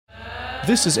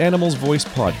This is Animals Voice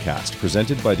Podcast,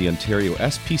 presented by the Ontario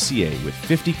SPCA, with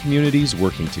 50 communities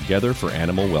working together for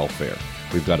animal welfare.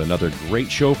 We've got another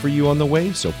great show for you on the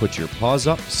way, so put your paws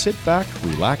up, sit back,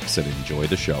 relax, and enjoy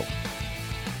the show.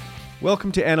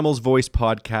 Welcome to Animals Voice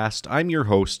Podcast. I'm your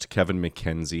host, Kevin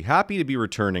McKenzie. Happy to be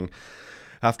returning.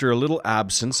 After a little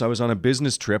absence, I was on a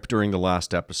business trip during the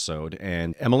last episode,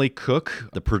 and Emily Cook,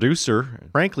 the producer,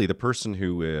 frankly, the person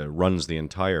who runs the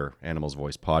entire Animals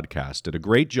Voice podcast, did a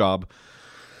great job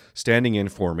standing in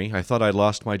for me. I thought I'd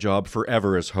lost my job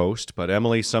forever as host, but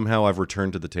Emily, somehow I've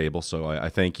returned to the table, so I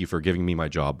thank you for giving me my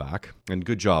job back, and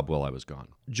good job while I was gone.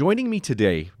 Joining me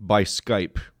today by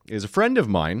Skype is a friend of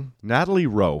mine, Natalie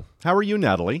Rowe. How are you,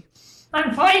 Natalie?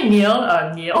 I'm fine,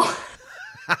 Neil. Neil.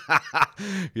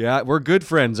 Yeah, we're good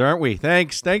friends, aren't we?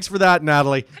 Thanks for that,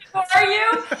 Natalie. How are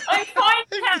you? I'm fine,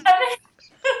 Kevin.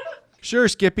 Sure,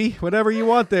 Skippy. Whatever you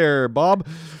want there, Bob.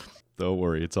 Don't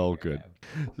worry, it's all good.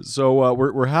 So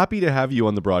we're happy to have you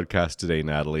on the broadcast today,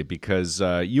 Natalie, because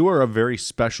you are a very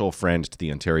special friend to the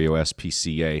Ontario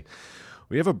SPCA.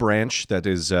 We have a branch that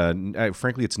is,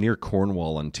 frankly, it's near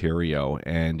Cornwall, Ontario,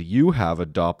 and you have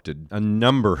adopted a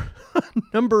number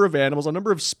of animals, a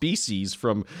number of species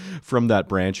from that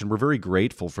branch, and we're very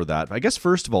grateful for that. I guess,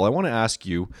 first of all, I want to ask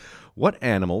you, what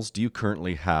animals do you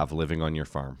currently have living on your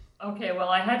farm? Okay, well,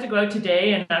 I had to go out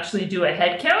today and actually do a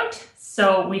head count.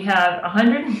 So we have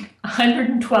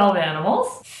 112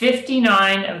 animals.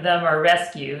 59 of them are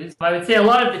rescues. I would say a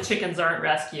lot of the chickens aren't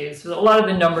rescues. So a lot of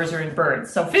the numbers are in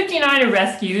birds. So 59 are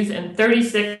rescues and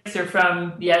 36 are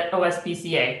from the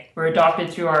OSPCA. We're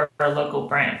adopted through our local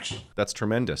branch. That's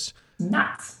tremendous.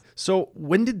 Nuts. So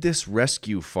when did this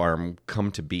rescue farm come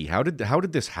to be? How did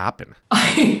this happen?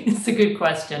 It's a good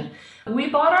question. We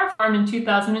bought our farm in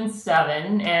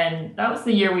 2007, and that was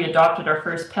the year we adopted our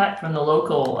first pet from the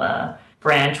local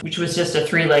branch, which was just a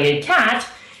three-legged cat.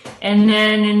 And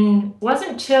then it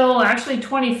wasn't till actually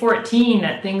 2014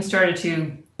 that things started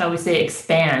to, shall we say,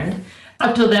 expand.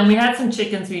 Up till then, we had some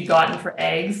chickens we'd gotten for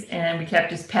eggs, and we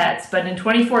kept as pets. But in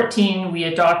 2014, we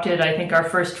adopted, I think, our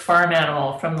first farm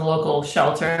animal from the local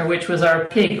shelter, which was our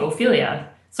pig, Ophelia.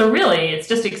 So really, it's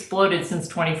just exploded since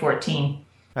 2014.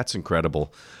 That's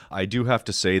incredible. I do have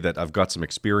to say that I've got some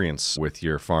experience with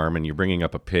your farm, and you're bringing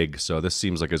up a pig, so this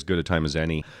seems like as good a time as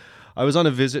any. I was on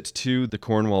a visit to the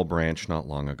Cornwall branch not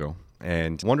long ago,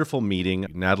 and wonderful meeting.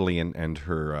 Natalie and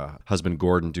her husband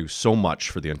Gordon do so much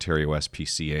for the Ontario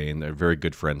SPCA, and they're very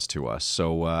good friends to us.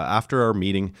 So after our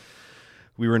meeting,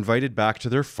 we were invited back to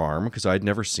their farm because I'd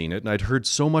never seen it, and I'd heard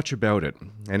so much about it.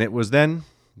 And it was then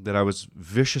that I was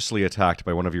viciously attacked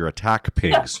by one of your attack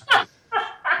pigs.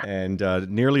 And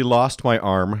nearly lost my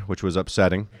arm, which was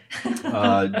upsetting.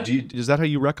 Is that how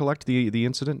you recollect the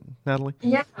incident, Natalie?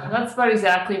 Yeah, that's about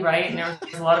exactly right. And there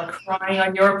was a lot of crying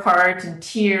on your part and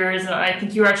tears. And I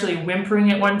think you were actually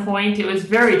whimpering at one point. It was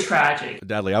very tragic.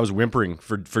 Natalie, I was whimpering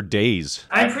for days.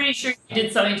 I'm pretty sure you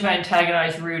did something to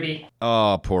antagonize Rudy.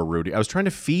 Oh, poor Rudy. I was trying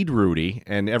to feed Rudy,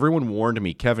 and everyone warned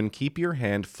me, Kevin, keep your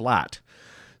hand flat.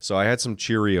 So I had some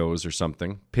Cheerios or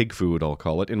something, pig food I'll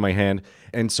call it, in my hand.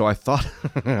 And so I thought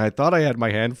I had my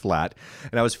hand flat,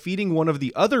 and I was feeding one of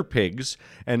the other pigs,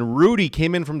 and Rudy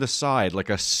came in from the side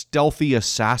like a stealthy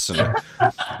assassin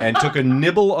and took a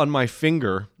nibble on my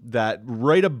finger that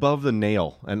right above the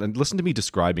nail. And listen to me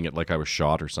describing it like I was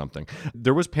shot or something.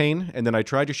 There was pain, and then I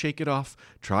tried to shake it off,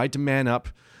 tried to man up.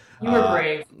 You were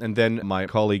brave. And then my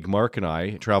colleague Mark and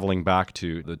I, traveling back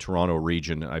to the Toronto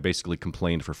region, I basically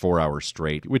complained for 4 hours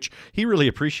straight, which he really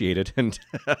appreciated, and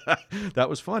that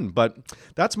was fun. But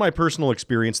that's my personal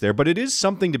experience there. But it is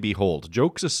something to behold.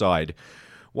 Jokes aside,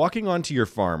 walking onto your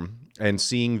farm and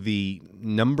seeing the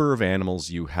number of animals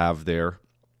you have there,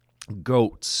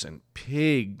 goats and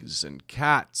pigs and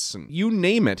cats and you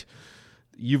name it,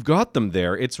 you've got them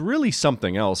there. It's really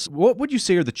something else. What would you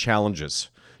say are the challenges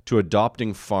to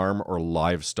adopting farm or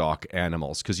livestock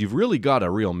animals? Because you've really got a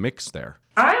real mix there.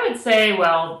 I would say,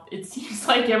 well, it seems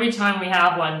like every time we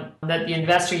have one that the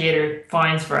investigator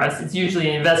finds for us, it's usually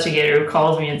an investigator who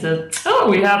calls me and says, oh,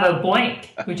 we have a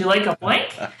blank. Would you like a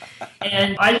blank?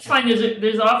 And I just find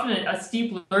there's often a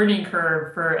steep learning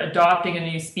curve for adopting a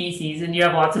new species, and you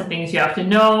have lots of things you have to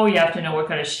know. You have to know what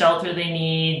kind of shelter they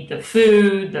need, the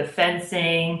food, the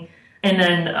fencing. And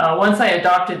then once I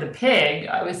adopted the pig,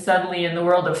 I was suddenly in the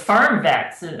world of farm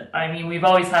vets. And, I mean, we've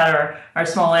always had our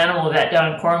small animal vet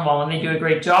down in Cornwall, and they do a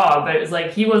great job. But it was like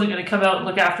he wasn't going to come out and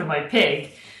look after my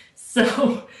pig.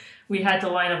 So we had to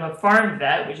line up a farm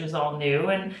vet, which is all new.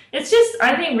 And it's just,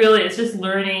 I think really, it's just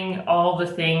learning all the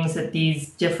things that these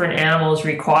different animals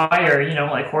require. You know,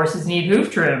 like horses need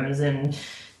hoof trims and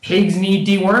pigs need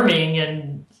deworming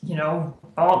and, you know,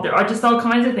 there are just all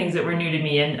kinds of things that were new to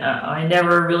me, and I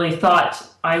never really thought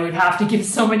I would have to give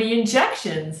so many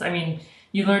injections. I mean,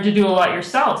 you learn to do a lot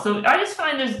yourself. So I just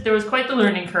find there was quite the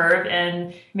learning curve,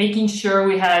 and making sure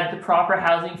we had the proper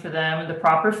housing for them and the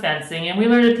proper fencing, and we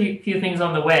learned a few things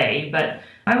on the way, but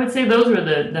I would say those were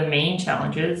the main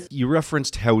challenges. You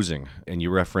referenced housing and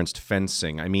you referenced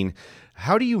fencing. I mean,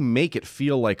 how do you make it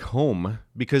feel like home?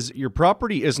 Because your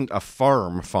property isn't a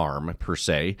farm per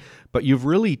se, but you've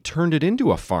really turned it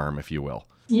into a farm, if you will.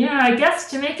 Yeah, I guess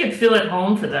to make it feel at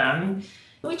home for them,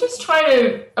 we just try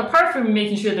to, apart from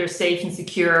making sure they're safe and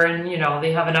secure and,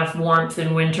 they have enough warmth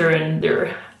in winter and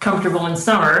they're comfortable in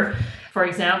summer. For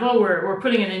example, we're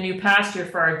putting in a new pasture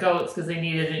for our goats because they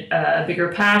needed a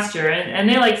bigger pasture, and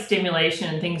they like stimulation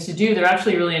and things to do. They're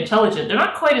actually really intelligent. They're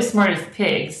not quite as smart as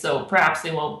pigs, so perhaps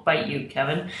they won't bite you,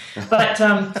 Kevin. But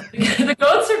the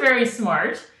goats are very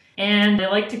smart, and they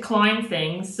like to climb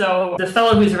things. So the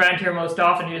fellow who's around here most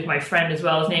often, who's my friend as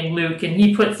well, is named Luke, and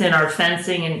he puts in our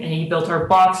fencing, and he built our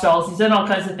box stalls. He's done all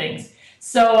kinds of things.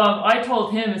 So I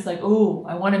told him, it's like, oh,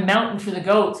 I want a mountain for the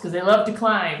goats because they love to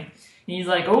climb. And he's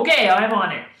like, okay, I'm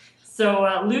on it. So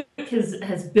Luke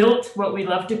has built what we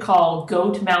love to call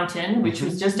Goat Mountain, which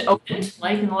was just opened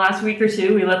like in the last week or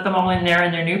two. We let them all in there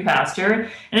in their new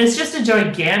pasture. And it's just a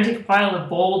gigantic pile of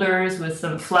boulders with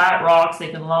some flat rocks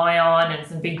they can lie on and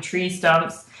some big tree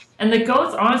stumps. And the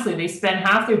goats, honestly, they spend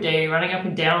half their day running up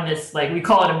and down this, like, we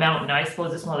call it a mountain. I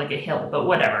suppose it's more like a hill, but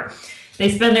whatever. They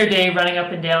spend their day running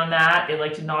up and down that. They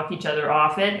like to knock each other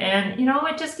off it. And,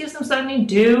 it just gives them something to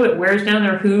do. It wears down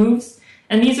their hooves.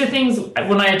 And these are things,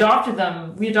 when I adopted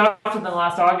them, we adopted them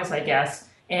last August, I guess,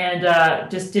 and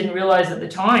just didn't realize at the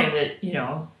time that,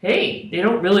 hey, they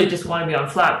don't really just want to be on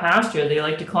flat pasture. They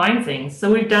like to climb things.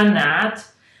 So we've done that.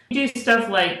 We do stuff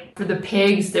like, for the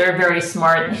pigs, they're very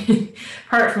smart.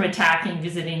 Apart from attacking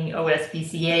visiting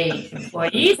OSPCA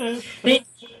employees, they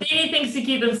need things to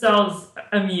keep themselves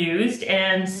amused.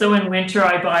 And so in winter,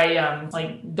 I buy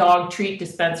dog treat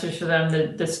dispensers for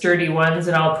them, the sturdy ones,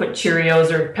 and I'll put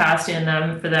Cheerios or pasta in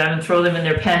them for them and throw them in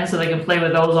their pen so they can play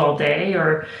with those all day.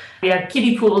 Or we have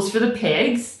kiddie pools for the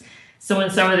pigs. So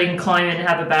in summer they can climb in and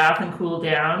have a bath and cool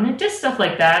down, and just stuff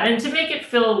like that. And to make it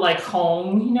feel like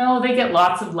home, they get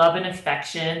lots of love and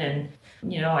affection. And,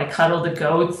 I cuddle the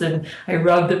goats and I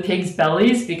rub the pigs'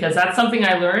 bellies because that's something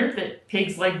I learned, that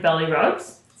pigs like belly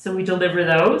rubs. So we deliver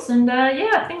those and,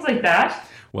 things like that.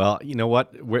 Well, you know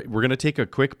what? We're going to take a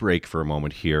quick break for a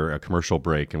moment here, a commercial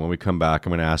break. And when we come back, I'm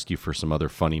going to ask you for some other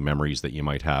funny memories that you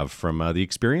might have from the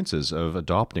experiences of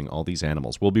adopting all these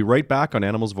animals. We'll be right back on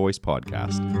Animals Voice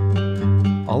Podcast.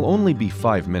 I'll only be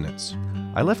 5 minutes.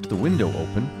 I left the window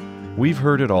open. We've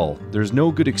heard it all. There's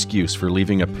no good excuse for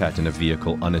leaving a pet in a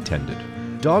vehicle unattended.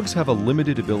 Dogs have a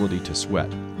limited ability to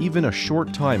sweat. Even a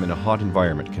short time in a hot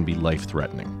environment can be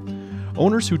life-threatening.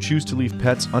 Owners who choose to leave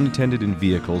pets unattended in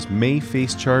vehicles may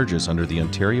face charges under the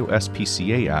Ontario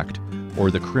SPCA Act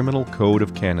or the Criminal Code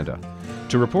of Canada.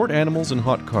 To report animals in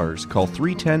hot cars, call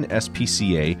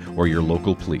 310-SPCA or your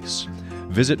local police.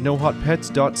 Visit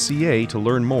nohotpets.ca to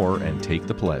learn more and take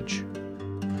the pledge.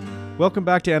 Welcome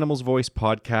back to Animals Voice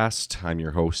Podcast. I'm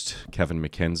your host, Kevin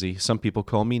McKenzie. Some people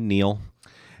call me Neil.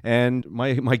 And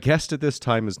my guest at this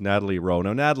time is Natalie Rowe.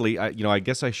 Now, Natalie, I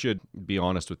guess I should be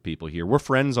honest with people here. We're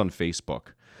friends on Facebook.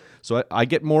 So I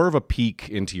get more of a peek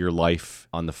into your life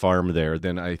on the farm there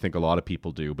than I think a lot of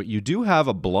people do. But you do have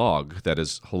a blog that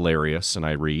is hilarious, and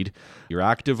I read. You're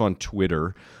active on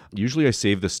Twitter. Usually I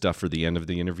save this stuff for the end of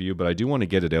the interview, but I do want to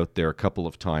get it out there a couple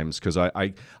of times because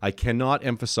I cannot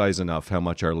emphasize enough how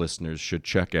much our listeners should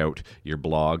check out your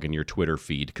blog and your Twitter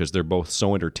feed because they're both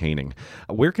so entertaining.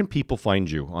 Where can people find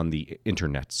you on the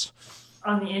internets?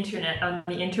 On the internet, on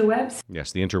the interwebs?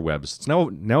 Yes, the interwebs. It's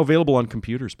now available on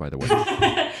computers, by the way.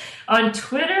 On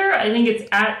Twitter, I think it's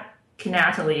at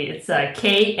Knatolee. It's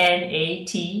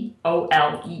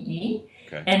Knatolee.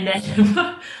 Okay. And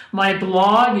then my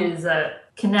blog is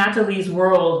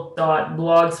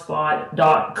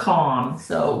knatoleesworld.blogspot.com.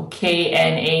 So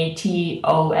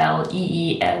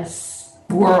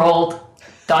KNATOLEES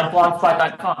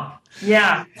world.blogspot.com.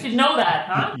 Yeah, you should know that,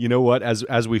 huh? You know what?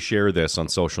 As we share this on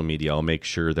social media, I'll make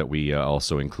sure that we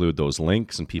also include those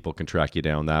links and people can track you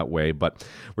down that way. But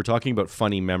we're talking about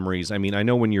funny memories. I mean, I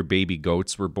know when your baby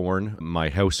goats were born, my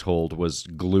household was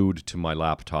glued to my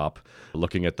laptop,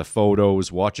 looking at the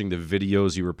photos, watching the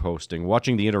videos you were posting,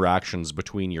 watching the interactions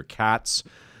between your cats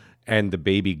and the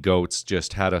baby goats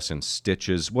just had us in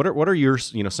stitches. What are your,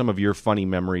 some of your funny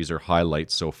memories or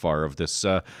highlights so far of this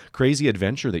crazy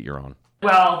adventure that you're on?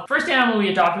 Well, first animal we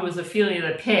adopted was Ophelia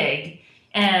the pig,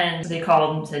 and they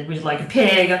called and said, would you like a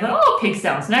pig? I thought, oh, pig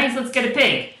sounds nice, let's get a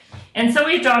pig. And so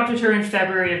we adopted her in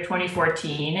February of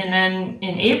 2014. And then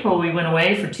in April, we went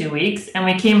away for 2 weeks and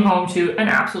we came home to an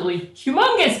absolutely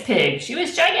humongous pig. She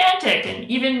was gigantic. And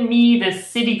even me, this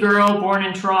city girl born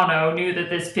in Toronto, knew that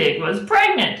this pig was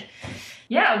pregnant.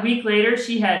 Yeah, a week later,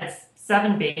 she had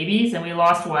 7 babies, and we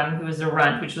lost one who was a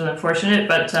runt, which was unfortunate.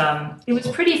 But it was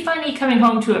pretty funny coming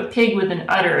home to a pig with an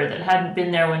udder that hadn't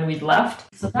been there when we'd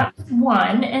left. So that was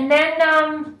one. And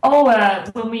then,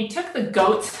 when we took the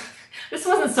goats, this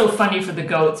wasn't so funny for the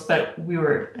goats, but we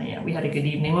had a good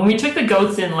evening. When we took the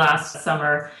goats in last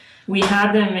summer, we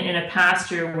had them in a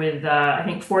pasture with, I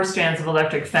think, 4 strands of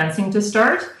electric fencing to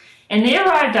start. And they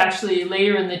arrived actually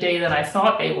later in the day than I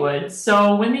thought they would.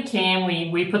 So when they came,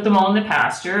 we put them all in the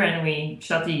pasture and we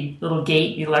shut the little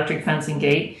gate, the electric fencing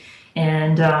gate,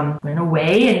 and went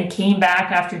away and came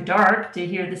back after dark to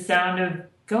hear the sound of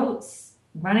goats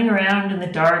running around in the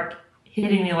dark,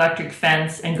 hitting the electric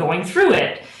fence and going through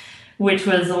it, which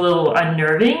was a little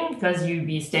unnerving because you'd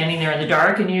be standing there in the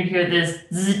dark and you'd hear this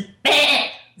zzz,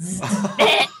 zzz.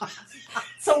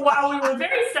 So while we were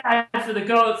very sad for the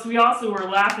goats, we also were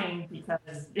laughing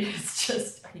because it's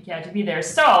just, you had to be there.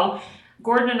 So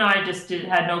Gordon and I just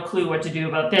had no clue what to do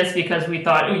about this because we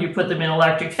thought, you put them in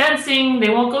electric fencing, they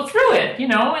won't go through it,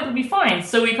 it'll be fine.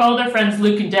 So we called our friends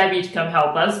Luke and Debbie to come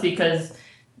help us because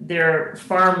they're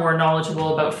far more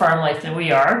knowledgeable about farm life than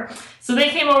we are. So they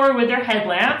came over with their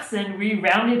headlamps and we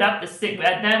rounded up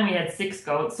then we had 6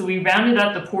 goats. So we rounded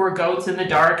up the poor goats in the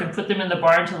dark and put them in the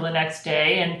barn till the next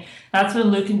day. And that's when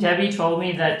Luke and Debbie told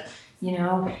me that,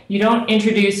 you don't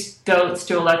introduce goats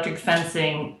to electric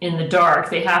fencing in the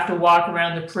dark. They have to walk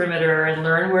around the perimeter and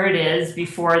learn where it is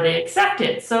before they accept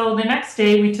it. So the next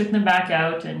day we took them back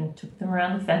out and took them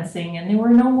around the fencing and there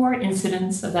were no more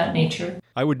incidents of that nature.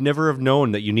 I would never have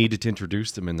known that you needed to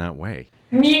introduce them in that way.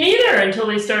 Me neither, until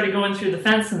they started going through the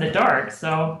fence in the dark.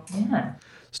 So, yeah.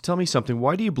 So tell me something.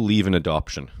 Why do you believe in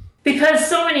adoption? Because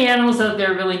so many animals out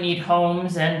there really need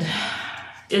homes, and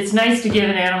it's nice to give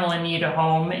an animal in need a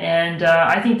home. And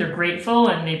I think they're grateful,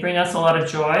 and they bring us a lot of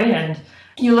joy. And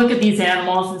you look at these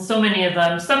animals, and so many of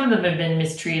them, some of them have been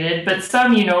mistreated, but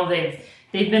some,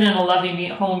 they've been in a loving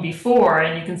home before,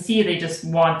 and you can see they just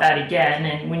want that again.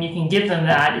 And when you can give them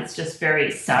that, it's just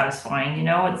very satisfying.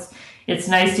 It's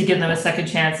nice to give them a second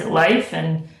chance at life,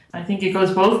 and I think it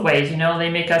goes both ways. They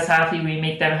make us happy, we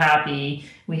make them happy,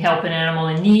 we help an animal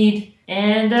in need,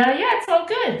 and it's all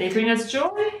good. They bring us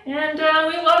joy, and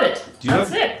we love it.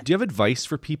 That's it. Do you have advice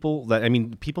for people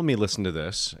people may listen to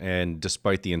this, and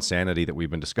despite the insanity that we've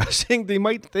been discussing, they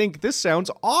might think this sounds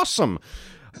awesome.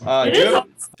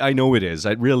 I know it is.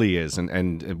 It really is.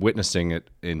 And witnessing it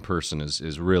in person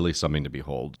is really something to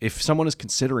behold. If someone is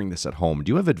considering this at home,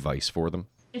 do you have advice for them?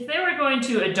 If they were going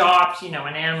to adopt, an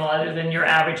animal other than your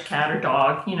average cat or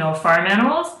dog, farm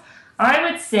animals, I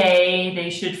would say they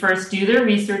should first do their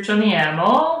research on the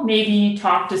animal, maybe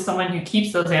talk to someone who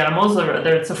keeps those animals, or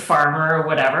whether it's a farmer or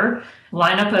whatever.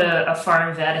 Line up a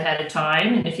farm vet ahead of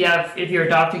time. And if you're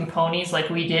adopting ponies like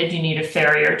we did, you need a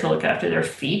farrier to look after their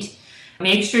feet.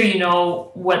 Make sure you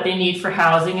know what they need for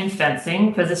housing and fencing,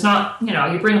 because it's not,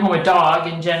 you bring home a dog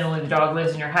and generally the dog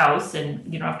lives in your house and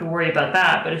you don't have to worry about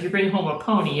that. But if you bring home a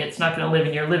pony, it's not going to live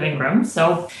in your living room.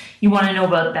 So you want to know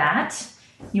about that.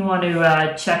 You want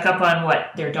to check up on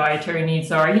what their dietary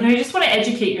needs are. You just want to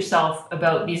educate yourself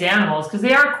about these animals because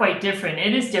they are quite different.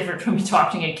 It is different from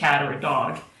adopting a cat or a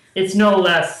dog. It's no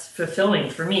less fulfilling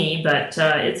for me, but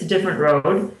it's a different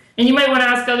road. And you might want to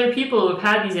ask other people who've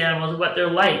had these animals what they're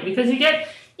like, because you get,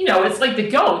 it's like the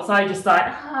goats. I just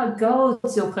thought,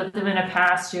 goats, you'll put them in a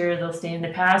pasture, they'll stay in the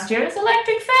pasture. It's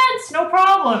electric fence, no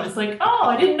problem. It's like,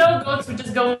 I didn't know goats would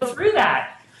just go through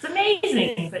that. It's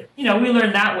amazing. But, we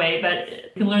learned that way, but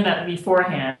you can learn that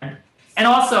beforehand. And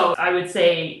also, I would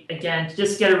say, again, to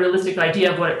just get a realistic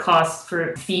idea of what it costs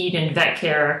for feed and vet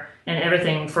care and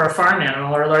everything for a farm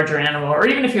animal or a larger animal, or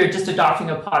even if you're just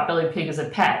adopting a potbelly pig as a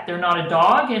pet. They're not a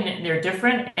dog and they're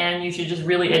different, and you should just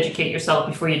really educate yourself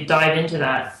before you dive into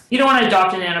that. You don't want to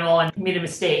adopt an animal and made a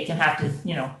mistake and have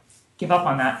to, give up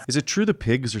on that. Is it true the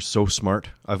pigs are so smart?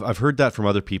 I've heard that from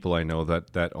other people I know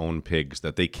that own pigs,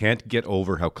 that they can't get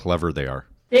over how clever they are.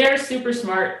 They are super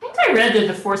smart. I think I read they're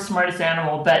the 4th smartest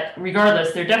animal, but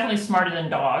regardless, they're definitely smarter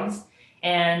than dogs.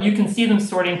 And you can see them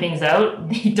sorting things out.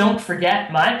 They don't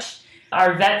forget much.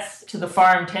 Our vets to the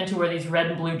farm tend to wear these red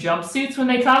and blue jumpsuits when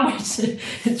they come, which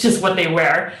is just what they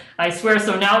wear. I swear.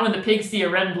 So now when the pigs see a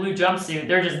red and blue jumpsuit,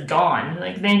 they're just gone.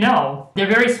 They know. They're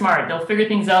very smart. They'll figure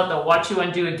things out. They'll watch you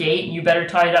undo a gate, and you better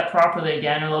tie it up properly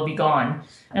again or they'll be gone.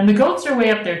 And the goats are way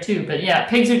up there too. But yeah,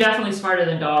 pigs are definitely smarter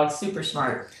than dogs. Super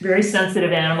smart. Very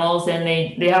sensitive animals, and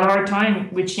they have a hard time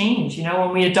with change.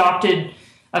 When we adopted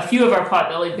a few of our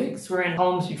potbelly pigs were in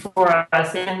homes before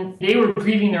us, and they were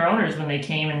grieving their owners when they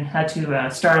came and had to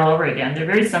start all over again. They're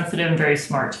very sensitive and very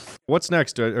smart. What's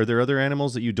next? Are there other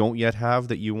animals that you don't yet have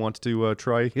that you want to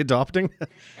try adopting?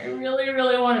 I really,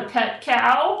 really want a pet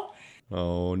cow.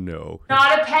 Oh, no.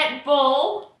 Not a pet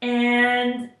bull.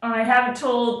 And I haven't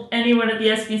told anyone at the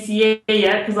SPCA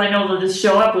yet because I know they'll just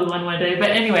show up with one day.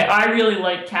 But anyway, I really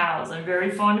like cows. I'm very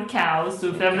fond of cows. So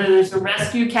if ever there's a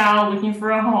rescue cow looking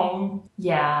for a home,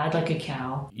 yeah, I'd like a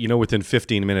cow. You know, within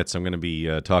 15 minutes, I'm going to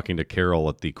be talking to Carol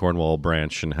at the Cornwall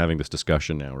branch and having this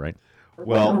discussion now, right?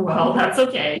 Well, that's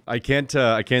okay. I can't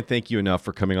thank you enough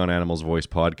for coming on Animals Voice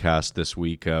podcast this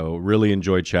week. Really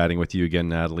enjoyed chatting with you again,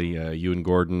 Natalie. You and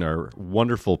Gordon are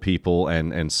wonderful people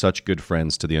and such good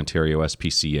friends to the Ontario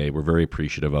SPCA. We're very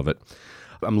appreciative of it.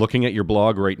 I'm looking at your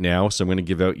blog right now, so I'm going to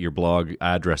give out your blog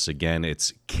address again.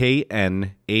 It's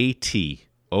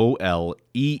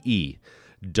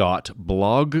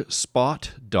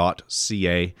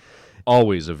knatolee.blogspot.ca.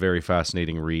 Always a very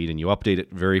fascinating read, and you update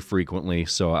it very frequently,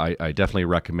 so I definitely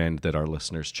recommend that our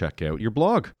listeners check out your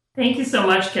blog. Thank you so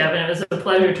much, Kevin. It was a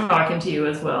pleasure talking to you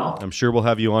as well. I'm sure we'll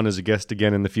have you on as a guest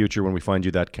again in the future when we find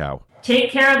you that cow. Take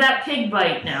care of that pig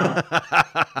bite now.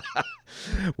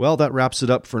 Well, that wraps it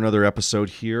up for another episode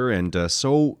here, and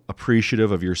so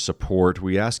appreciative of your support.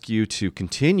 We ask you to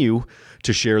continue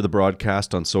to share the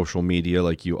broadcast on social media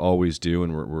like you always do,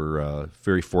 and we're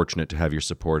very fortunate to have your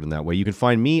support in that way. You can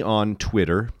find me on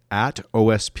Twitter at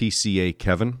OSPCA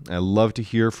Kevin. I love to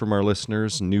hear from our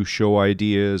listeners, new show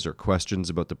ideas or questions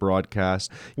about the broadcast.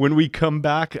 When we come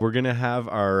back, we're going to have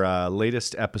our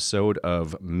latest episode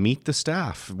of Meet the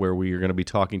Staff, where we are going to be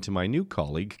talking to my new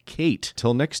colleague, Kate.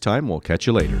 Till next time, we'll catch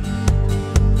you later.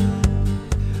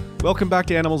 Welcome back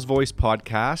to Animals Voice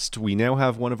Podcast. We now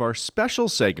have one of our special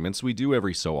segments we do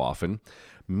every so often,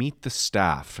 Meet the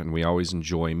Staff, and we always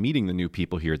enjoy meeting the new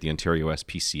people here at the Ontario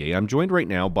SPCA. I'm joined right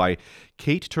now by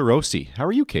Kate Tarosi. How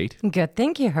are you, Kate? Good,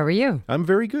 thank you. How are you? I'm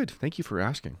very good. Thank you for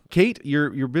asking. Kate,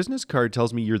 your business card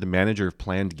tells me you're the manager of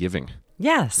planned giving.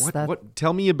 Yes. What?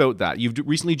 Tell me about that. You've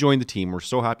recently joined the team. We're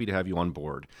so happy to have you on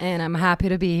board. And I'm happy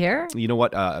to be here. You know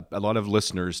what? A lot of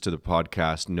listeners to the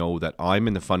podcast know that I'm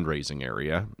in the fundraising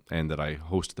area and that I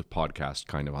host the podcast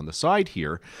kind of on the side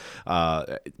here.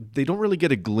 They don't really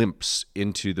get a glimpse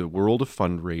into the world of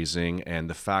fundraising and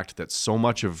the fact that so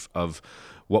much of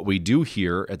what we do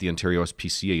here at the Ontario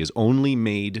SPCA is only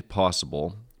made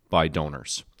possible by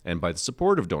donors and by the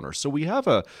support of donors. So we have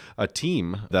a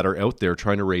team that are out there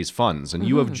trying to raise funds, and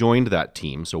you have joined that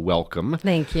team, so welcome.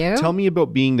 Thank you. Tell me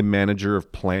about being the manager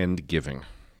of planned giving.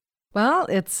 Well,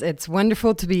 it's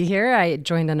wonderful to be here. I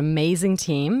joined an amazing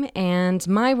team, and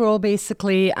my role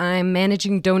basically, I'm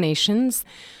managing donations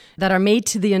that are made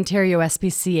to the Ontario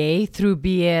SPCA through,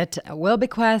 be it a will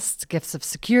bequest, gifts of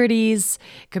securities,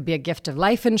 it could be a gift of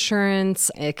life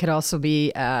insurance, it could also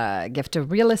be a gift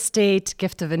of real estate,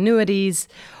 gift of annuities,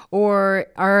 or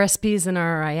RSPs and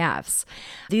RIFs.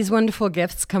 These wonderful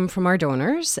gifts come from our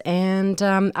donors, and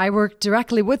I work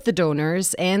directly with the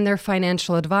donors and their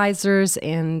financial advisors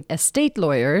and estate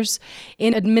lawyers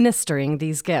in administering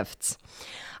these gifts.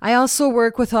 I also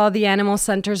work with all the animal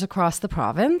centers across the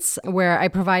province, where I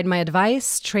provide my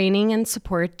advice, training, and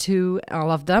support to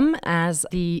all of them as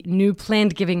the new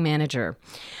planned giving manager.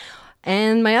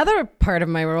 And my other part of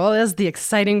my role is the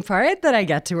exciting part that I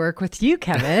get to work with you,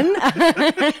 Kevin.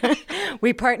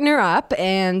 We partner up,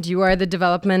 and you are the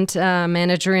development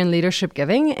manager in leadership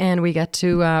giving, and we get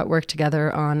to work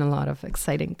together on a lot of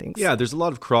exciting things. Yeah, there's a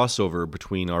lot of crossover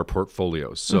between our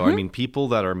portfolios. So, I mean, people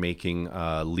that are making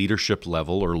leadership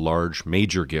level or large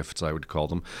major gifts, I would call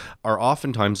them, are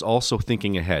oftentimes also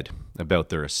thinking ahead about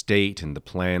their estate and the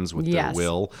plans with their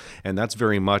will. And that's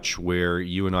very much where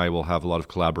you and I will have a lot of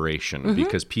collaboration,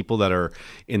 because people that are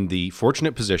in the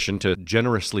fortunate position to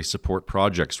generously support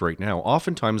projects right now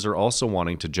oftentimes are also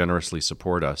wanting to generously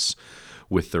support us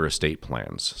with their estate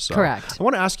plans. So correct. I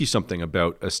want to ask you something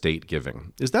about estate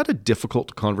giving. Is that a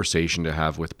difficult conversation to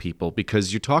have with people,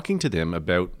 because you're talking to them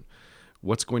about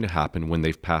what's going to happen when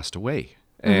they've passed away?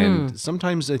 And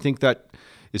sometimes I think that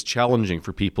is challenging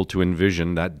for people to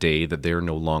envision that day that they're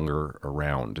no longer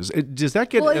around. Does that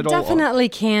get well, at all? all? It definitely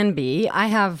can be. I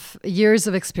have years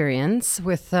of experience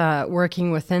with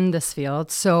working within this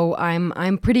field, so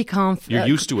I'm pretty confident. You're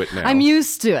used to it now. I'm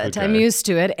used to it. Okay. I'm used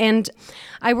to it, and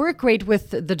I work great with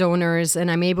the donors, and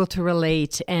I'm able to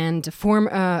relate and form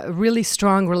a really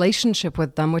strong relationship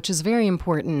with them, which is very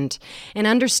important, and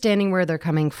understanding where they're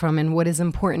coming from and what is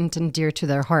important and dear to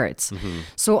their hearts.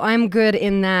 So I'm good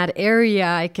in that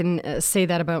area. I can say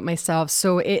that about myself.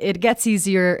 So it gets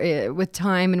easier with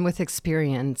time and with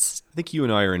experience. I think you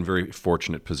and I are in very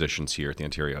fortunate positions here at the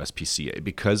Ontario SPCA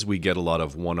because we get a lot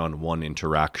of one-on-one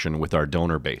interaction with our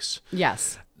donor base.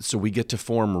 Yes. So we get to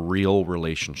form real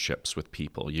relationships with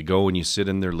people. You go and you sit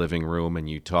in their living room and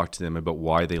you talk to them about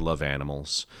why they love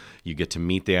animals. You get to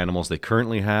meet the animals they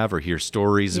currently have or hear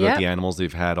stories about the animals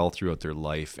they've had all throughout their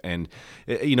life. And,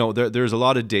 you know, there's a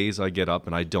lot of days I get up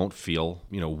and I don't feel,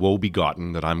 you know,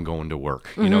 woe-begotten that I'm going to work,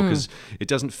 you know, because it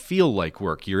doesn't feel like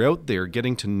work. You're out there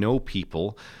getting to know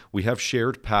people. We have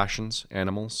shared passions,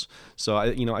 animals. So,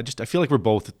 I feel like we're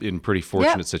both in pretty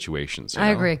fortunate situations. I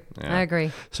agree. Yeah. I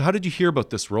agree. So how did you hear about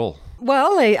this role?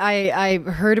 Well, I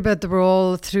heard about the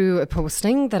role through a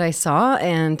posting that I saw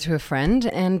and through a friend,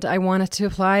 and I wanted to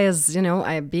apply as, you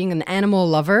know, being an animal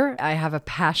lover. I have a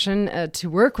passion to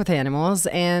work with animals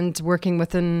and working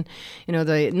within, you know,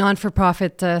 the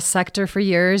non-for-profit sector for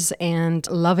years and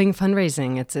loving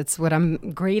fundraising. It's what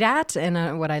I'm great at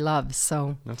and what I love.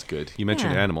 So that's good. You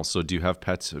mentioned animals. So do you have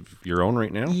pets of your own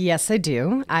right now? Yes, I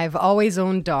do. I've always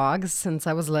owned dogs since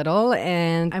I was little,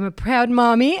 and I'm a proud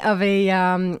mommy of a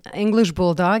English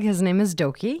bulldog. His name is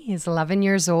Doki. He's 11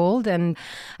 years old, and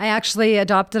I actually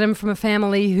adopted him from a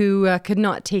family who could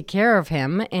not take care of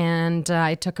him, and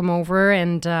I took him over,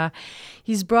 and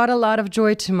he's brought a lot of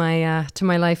joy to my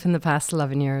life in the past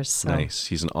 11 years. So. Nice.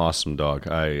 He's an awesome dog.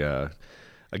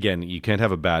 Again, you can't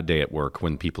have a bad day at work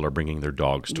when people are bringing their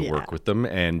dogs to work with them.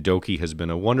 And Doki has been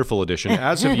a wonderful addition,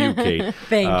 as have you, Kate.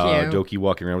 Thank you. Doki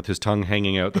walking around with his tongue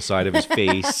hanging out the side of his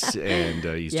face, and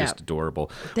he's just adorable.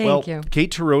 Thank you.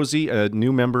 Kate Tarozzi, a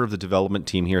new member of the development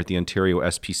team here at the Ontario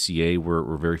SPCA.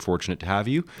 We're very fortunate to have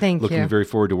you. Thank you. Looking very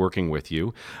forward to working with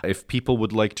you. If people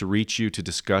would like to reach you to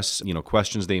discuss, you know,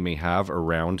 questions they may have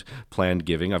around planned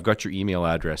giving, I've got your email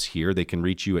address here. They can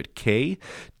reach you at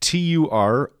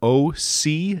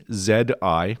KTUROCZI@ospca.on.ca,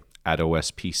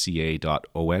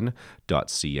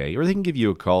 or they can give you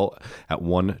a call at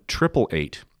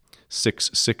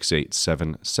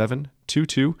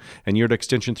 1-888-668-7722, and you're at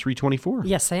extension 324.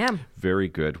 Yes, I am. Very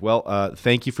good. Well,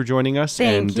 thank you for joining us.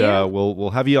 Thank you.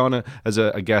 We'll have you on as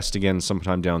a guest again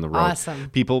sometime down the road. Awesome.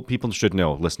 People should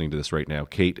know, listening to this right now,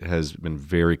 Kate has been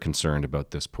very concerned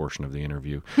about this portion of the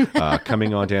interview.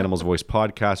 Coming on to Animals Voice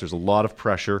podcast, there's a lot of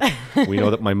pressure. We know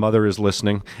that my mother is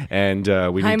listening, and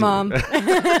we need Hi, Mom.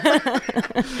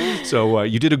 So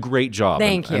you did a great job.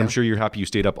 Thank you. And I'm sure you're happy you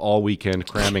stayed up all weekend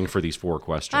cramming for these 4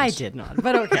 questions. I did not,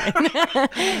 but okay.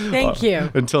 Thank you.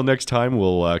 Until next time,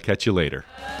 we'll catch you later.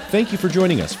 Thank you for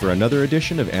joining us for another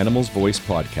edition of Animals Voice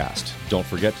Podcast. Don't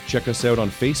forget to check us out on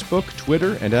Facebook,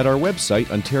 Twitter, and at our website,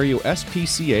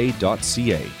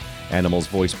 ontariospca.ca. Animals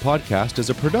Voice Podcast is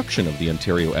a production of the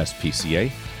Ontario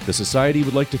SPCA. The Society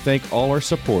would like to thank all our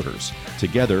supporters.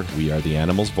 Together, we are the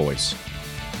Animals Voice.